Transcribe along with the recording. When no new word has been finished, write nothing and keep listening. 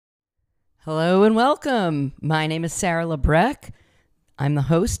Hello and welcome. My name is Sarah Lebrecq. I'm the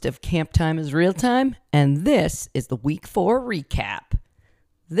host of Camp Time is Real Time, and this is the Week 4 recap.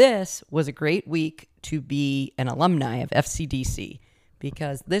 This was a great week to be an alumni of FCDC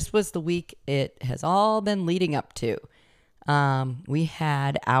because this was the week it has all been leading up to. We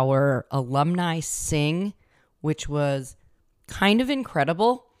had our alumni sing, which was kind of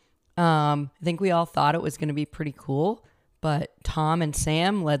incredible. I think we all thought it was going to be pretty cool, but Tom and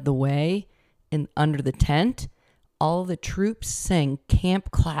Sam led the way under the tent. All the troops sang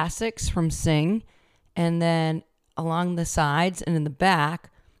camp classics from Sing, and then along the sides and in the back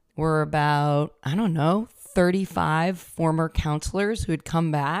were about, 35 former counselors who had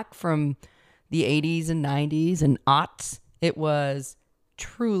come back from the 80s and 90s and aughts. It was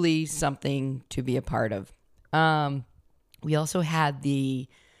truly something to be a part of. We also had the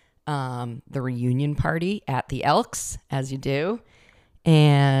reunion party at the Elks, as you do.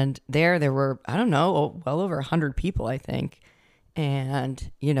 And there were, well over 100 people, I think.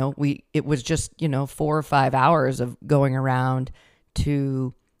 And, it was just, 4 or 5 hours of going around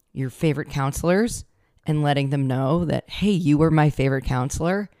to your favorite counselors and letting them know that, hey, you were my favorite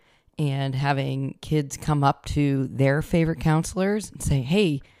counselor, and having kids come up to their favorite counselors and say,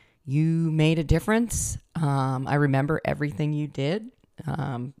 hey, you made a difference. I remember everything you did,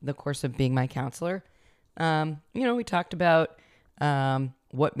 the course of being my counselor. We talked about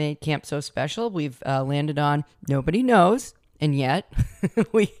what made camp so special. We've landed on nobody knows, and yet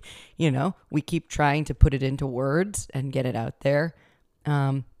we keep trying to put it into words and get it out there.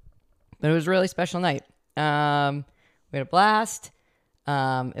 But it was a really special night. We had a blast.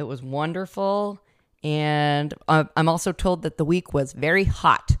 It was wonderful, and I'm also told that the week was very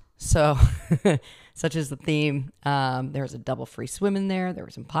hot. So, such as the theme, there was a double free swim in there. There were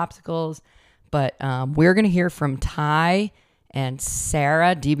some popsicles, but we're going to hear from Ty and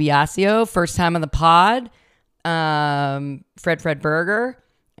Sarah DiBiasio, first time on the pod, Fred Berger,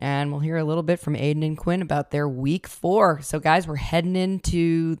 and we'll hear a little bit from Aiden and Quinn about their week 4. So guys, we're heading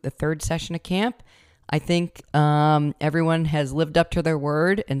into the third session of camp. I think everyone has lived up to their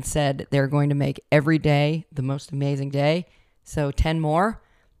word and said they're going to make every day the most amazing day. So 10 more.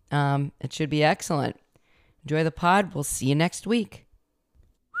 It should be excellent. Enjoy the pod. We'll see you next week.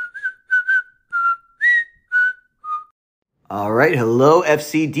 All right. Hello,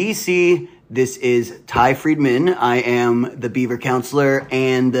 FCDC. This is Ty Friedman. I am the Beaver counselor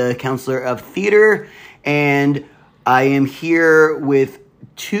and the counselor of theater. And I am here with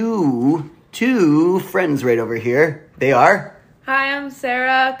two friends right over here. They are? Hi, I'm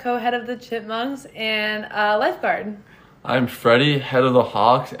Sarah, co-head of the Chipmunks and lifeguard. I'm Freddie, head of the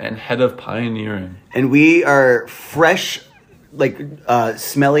Hawks and head of pioneering. And we are fresh,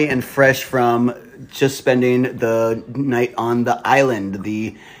 smelly and fresh from just spending the night on the island,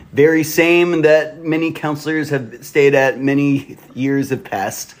 the very same that many counselors have stayed at many years have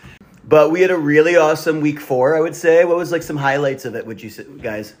passed. But we had a really awesome week 4, I would say. What was some highlights of it, would you say,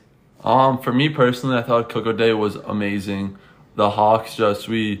 guys? For me personally, I thought Cocoa Day was amazing. The Hawks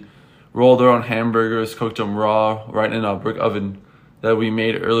we rolled our own hamburgers, cooked them raw, right in a brick oven that we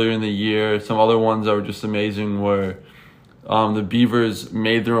made earlier in the year. Some other ones that were just amazing were the Beavers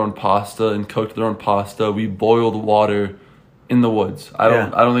made their own pasta and cooked their own pasta. We boiled water in the woods. I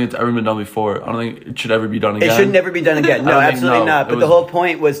don't think it's ever been done before. I don't think it should ever be done again. It should never be done again. No, absolutely not. But the whole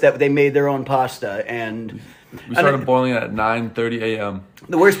point was that they made their own pasta, and we started boiling it at 9:30 a.m.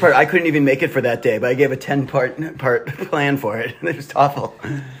 The worst part, I couldn't even make it for that day, but I gave a 10-part plan for it. It was awful.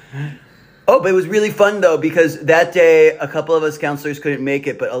 Oh, but it was really fun, though, because that day, a couple of us counselors couldn't make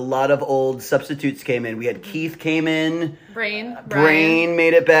it, but a lot of old substitutes came in. We had Keith came in. Brain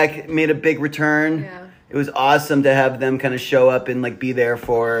made it back, made a big return. Yeah. It was awesome to have them kind of show up and, be there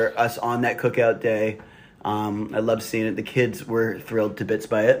for us on that cookout day. I loved seeing it. The kids were thrilled to bits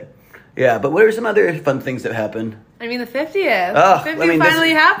by it. Yeah, but what are some other fun things that happened? The 50th. Oh, 50th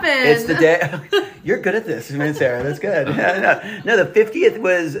finally happened. It's the day. You're good at this, Sarah. That's good. No, the 50th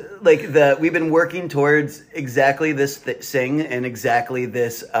was we've been working towards exactly this sing and exactly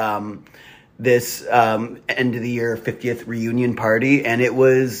this end of the year 50th reunion party, and it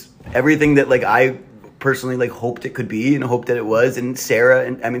was everything that I personally hoped it could be and hoped that it was. And Sarah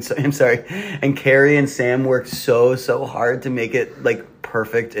and Carrie and Sam worked so hard to make it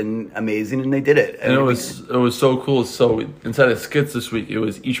perfect and amazing, and they did it. And it was so cool. So inside of skits this week, it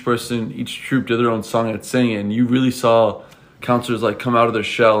was each troop did their own song and singing, and you really saw counselors come out of their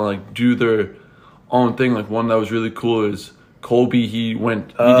shell and do their own thing. One that was really cool is Colby. He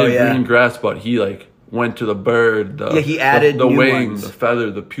did green grass, but he went to the bird. He added the new wing, ones. the feather,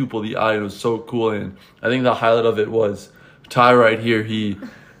 the pupil, the eye. It was so cool, and I think the highlight of it was Ty right here. He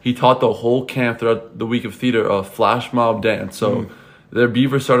he taught the whole camp throughout the week of theater a flash mob dance. So their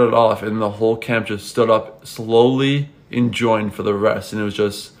beaver started off, and the whole camp just stood up slowly and joined for the rest. And it was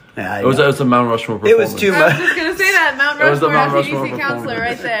just, Yeah, it was a Mount Rushmore It performance. was too I much. was just gonna say that Mount It was the Rushmore Mount Rushmore FEDC counselor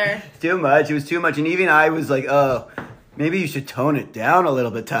right performance. there. Too much. It was too much. And even I was like, oh, maybe you should tone it down a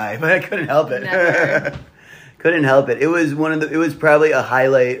little bit, Ty. But I couldn't help it. Never. Couldn't help it. It was it was probably a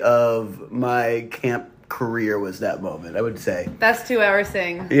highlight of my camp career was that moment, I would say. Best 2 hour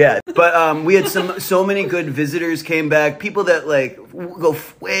sing. Yeah, but we had so many good visitors came back. People that like go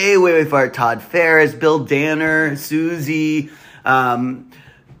way far. Todd Ferris, Bill Danner, Susie,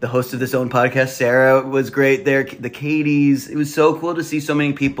 the host of this own podcast, Sarah, was great there. The Katies. It was so cool to see so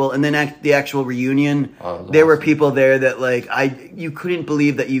many people. And then the actual reunion, there were people there that like you couldn't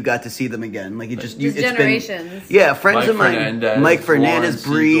believe that you got to see them again. Like it's generations. been friends Mike of mine, Fernandez, Mike Fernandez,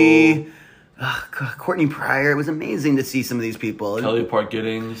 Lauren Bree. Siegel. Courtney Pryor. It was amazing to see some of these people. Kelly Park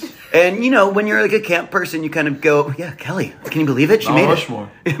Giddings. And, when you're like a camp person, you kind of go, yeah, Kelly, can you believe it? She Mount made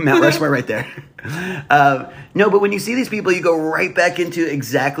Rushmore. it. Mount Rushmore right there. No, but when you see these people, you go right back into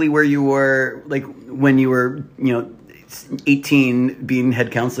exactly where you were, like when you were, 18 being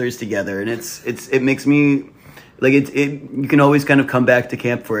head counselors together. And it makes me, like, you can always kind of come back to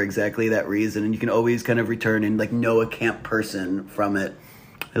camp for exactly that reason. And you can always kind of return and, like, know a camp person from it.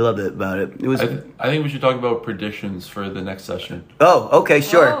 I loved it about it. It was. I think we should talk about predictions for the next session. Oh, okay,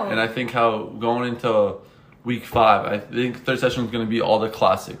 sure. Oh. And I think how going into week 5, I think third session is going to be all the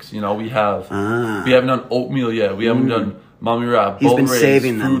classics. We haven't done oatmeal yet. We haven't done mommy rap. He's boat been race,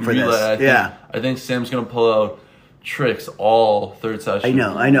 saving them food for this. relay. I think Sam's going to pull out tricks all third session.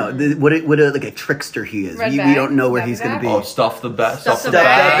 I know. What a like a trickster he is. Red We bag? don't know where Red he's going to bag? be. Oh, stuff the bag. Stuff the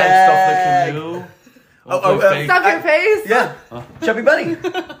bag. Stuff the canoe. Oh, Stuff your face? Yeah, Chubby Bunny.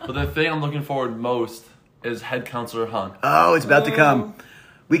 But the thing I'm looking forward most is head counselor Hunt. Oh, it's about to come.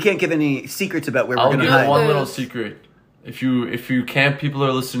 We can't give any secrets about where I'll we're going give to hide. one little secret. If you camp people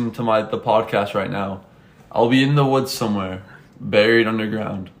are listening to the podcast right now, I'll be in the woods somewhere, buried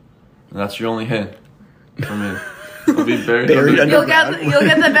underground, and that's your only hint from me. I'll be buried underground. You'll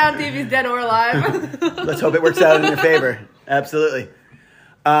get the bounty if he's dead or alive. Let's hope it works out in your favor. Absolutely.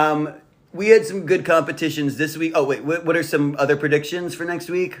 We had some good competitions this week. Oh, wait, what are some other predictions for next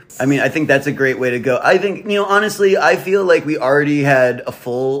week? I mean, I think that's a great way to go. I think, honestly, I feel like we already had a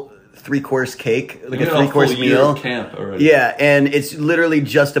full 3-course cake, like a 3-course meal. Camp already. Yeah, and it's literally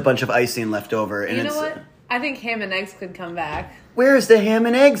just a bunch of icing left over. And You know what? I think ham and eggs could come back. Where's the ham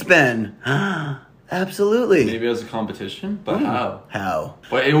and eggs been? Absolutely. Maybe as a competition, but how? How?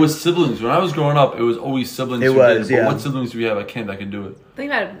 But it was siblings. When I was growing up, it was always siblings. It who was, did it. yeah. But what siblings do we have at camp that can do it? Think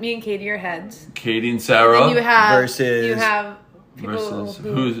about it. Me and Katie are heads. Katie and Sarah And you have versus people versus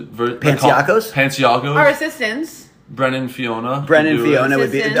who Pansiakos? Pansiakos. are assistants. Brennan Fiona. could Brennan do Fiona it.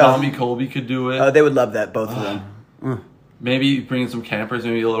 would be. Assistant. Tommy Colby could do it. Oh, they would love that, both of them. Maybe bring in some campers,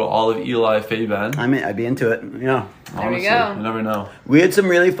 maybe a little Olive Eli Faye band. I mean, I'd be into it. Yeah. There we Honestly, go. you never know. We had some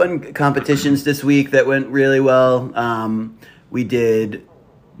really fun competitions this week that went really well. We did.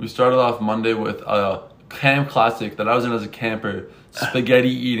 We started off Monday with a camp classic that I was in as a camper, spaghetti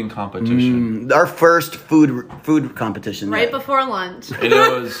eating competition. Our first food competition. Right yet. before lunch. And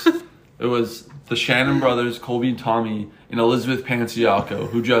it was the Shannon brothers, Colby and Tommy, and Elizabeth Pansiaco,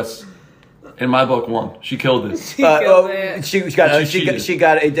 who just, in my book, won. She killed it. She killed it. She got cheated. she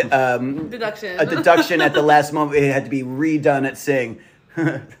got a Deduction. a deduction at the last moment. It had to be redone at Sing.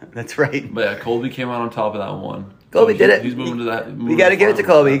 That's right. But yeah, Colby came out on top of that one. Colby did it. He's moving to that. We got to give it to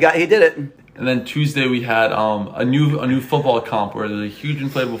Colby. He did it. And then Tuesday we had a new football comp where there's a huge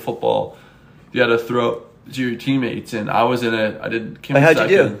inflatable football you had to throw to your teammates, and I was in it. I did. Came in How'd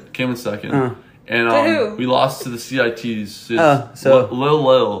you second. do? Came in second. Uh. And To who? we lost to the CITs. So-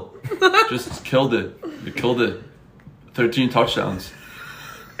 Lil just killed it. It killed it. 13 touchdowns.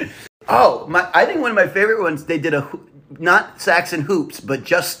 Oh, I think one of my favorite ones. They did not sacks and hoops, but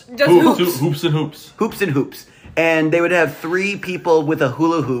just Hoops. Hoops and hoops. hoops and hoops. And they would have 3 people with a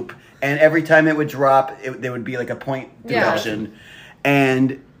hula hoop, and every time it would drop, there would be like a point Yeah. deduction.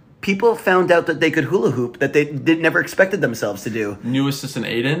 And people found out that they could hula hoop that they never expected themselves to do. New assistant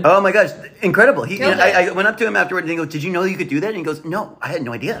Aiden. Oh my gosh, incredible! Killed it. I went up to him afterwards and he goes, "Did you know you could do that?" And he goes, "No, I had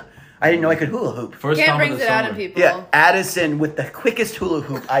no idea. I didn't know I could hula hoop." First Can't time brings of the it out summer. in people. Yeah, Addison with the quickest hula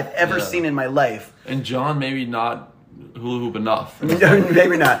hoop I've ever Yeah. seen in my life. And John maybe not hula hoop enough.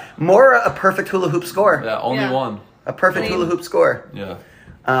 Maybe not. More a perfect hula hoop score. Yeah, only Yeah. one. A perfect Clean. hula hoop score. Yeah.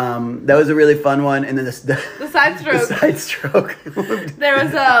 That was a really fun one. And then The side the stroke. side stroke. There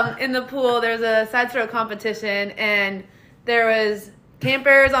was in the pool. There was a side stroke competition, and there was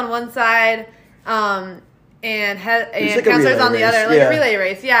campers on one side, and It's like a counselors relay on the race, other, like yeah. a relay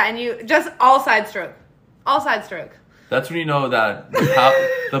race. Yeah, and you just all side stroke. That's when you know that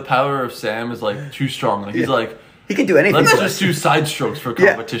the power of Sam is like too strong. Like he's like, He can do anything. let's for just us. do side strokes for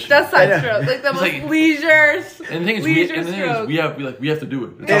Yeah. competition. That's I know. side stroke, like the most like- leisure. and the thing is, stroke. we have to do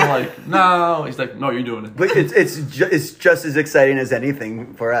it. It's not like no. He's like, no, you're doing it. But it's just as exciting as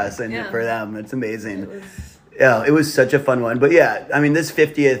anything for us and Yeah. for them. It's amazing. Yeah, it was such a fun one. But yeah, I mean, this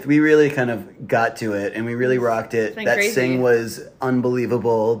 50th, we really kind of got to it and we really rocked it. been That crazy. sing was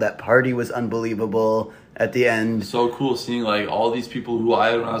unbelievable. That party was unbelievable at the end. So cool seeing like all these people who I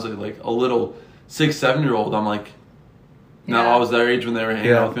had when I was like a little 6-7-year-old. I'm like, now Yeah. I was their age when they were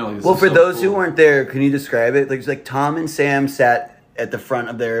hanging out with me. Like, this Well, is for so those who cool. weren't there, can you describe it? Like, it's like Tom and Sam sat at the front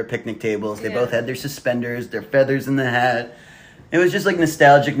of their picnic tables. They Yeah. both had their suspenders, their feathers in the hat. It was just like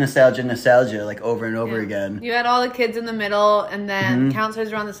nostalgia, like over and over Yeah. again. You had all the kids in the middle, and then counselors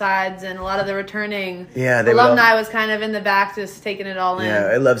were on the sides, and a lot of the returning Yeah, they would alumni all- was kind of in the back, just taking it all in. Yeah,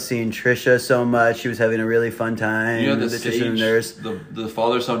 I love seeing Trisha so much. She was having a really fun time. You had the Trisha and Sage, nurse. the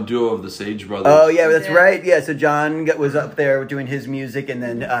father-son duo of the Sage brothers. Oh yeah, that's Yeah. right. Yeah, so John was up there doing his music, and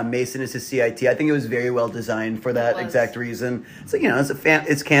then Mason is his CIT. I think it was very well designed for that It was. exact reason. So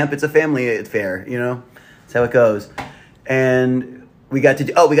it's camp, it's a family affair. That's how it goes. And we got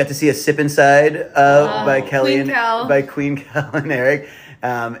to see a sip inside by Kelly Queen and Cal. by Queen Cal and Eric.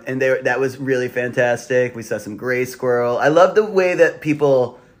 And that was really fantastic. We saw some gray squirrel. I love the way that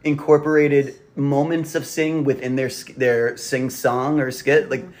people incorporated moments of sing within their sing song or skit,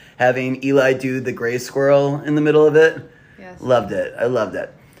 like having Eli do the gray squirrel in the middle of it. Yes. Loved it. I loved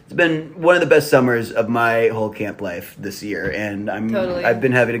it. It's been one of the best summers of my whole camp life this year, and Totally. I've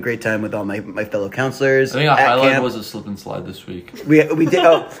been having a great time with all my fellow counselors. I think a at highlight camp. was a slip and slide this week. We did.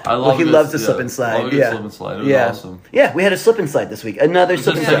 Oh, I well, love he this, loves to yeah. slip and slide. Love a good Yeah, slip and slide. It was yeah. awesome. Yeah, we had a slip and slide this week. Another It's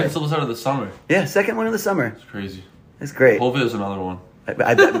slip the and second slide. slip and slide of the summer. Yeah, second one of the summer. It's crazy. That's great. Hopefully there's another one.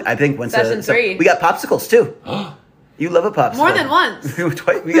 I think once Session 3. we got popsicles too. You love a popsicle. More than once.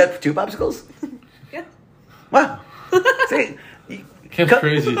 We got 2 popsicles. Yeah. Wow. See, Camp's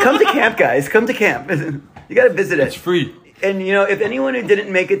crazy. come to camp, guys. Come to camp. You got to visit it. It's free. And if anyone who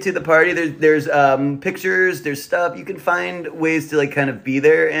didn't make it to the party, there's pictures, there's stuff. You can find ways to kind of be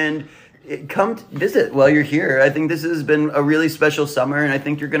there and come visit while you're here. I think this has been a really special summer, and I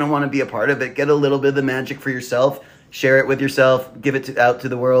think you're going to want to be a part of it. Get a little bit of the magic for yourself. Share it with yourself. Give it out to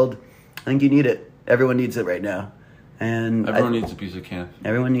the world. I think you need it. Everyone needs it right now. And Everyone needs a piece of camp.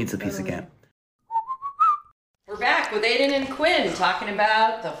 everyone needs a piece of camp. We're back with Aiden and Quinn talking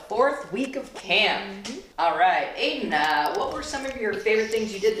about the 4th week of camp. All right, Aiden, what were some of your favorite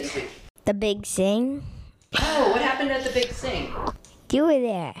things you did this week? The big sing. Oh, what happened at the big sing? You were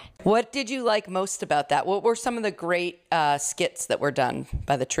there. What did you like most about that? What were some of the great skits that were done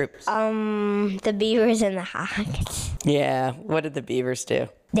by the troops? The beavers and the hawks. Yeah, what did the beavers do?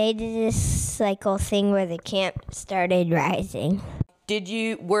 They did this cycle thing where the camp started rising.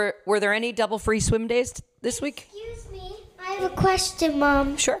 Were there any double free swim days this week? Excuse me, I have a question,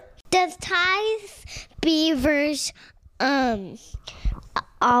 Mom. Sure. Does Ty's Beavers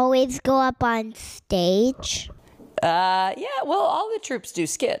always go up on stage? Yeah, well, all the troops do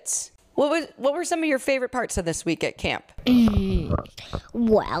skits. What were some of your favorite parts of this week at camp?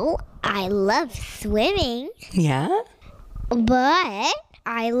 Well, I love swimming, Yeah? but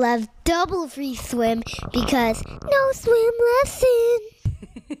I love double free swim because no swim lesson.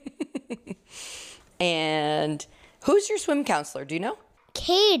 And who's your swim counselor? Do you know?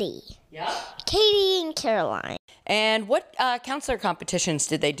 Katie. Yeah. Katie and Caroline. And what counselor competitions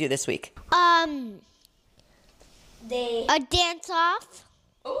did they do this week? A dance off.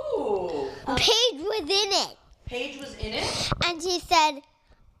 Ooh. Paige was in it. Paige was in it? And she said,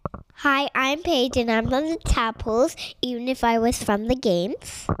 "Hi, I'm Paige and I'm on the tadpoles, even if I was from the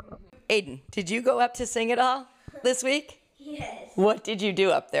games." Aiden, did you go up to sing at all this week? Yes. What did you do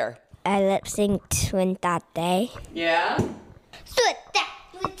up there? I lip synced Twin that day. Yeah?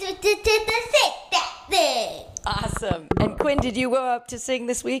 Awesome. And Quinn, did you go up to sing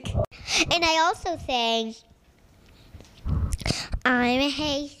this week? And I also sang, "I'm a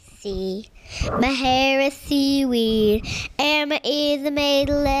hazy, my hair is seaweed, and my ears are made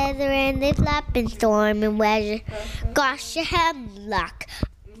of leather, and they flap in storm and weather. Gosh, a hemlock,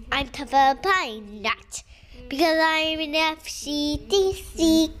 I'm tough a pine nut, because I'm an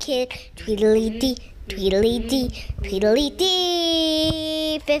FCDC kid. Tweedledee, Tweedledee,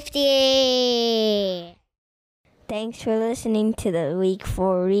 Tweedledee, 50. Thanks for listening to the Week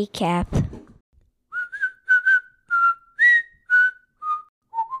 4 recap.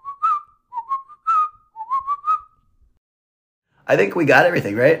 I think we got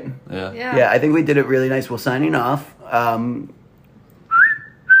everything, right? Yeah. Yeah, I think we did it really nice. Well, signing off.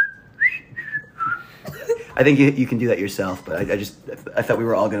 I think you can do that yourself, but I thought we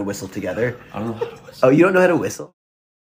were all going to whistle together. I don't know how to whistle. Oh, you don't know how to whistle?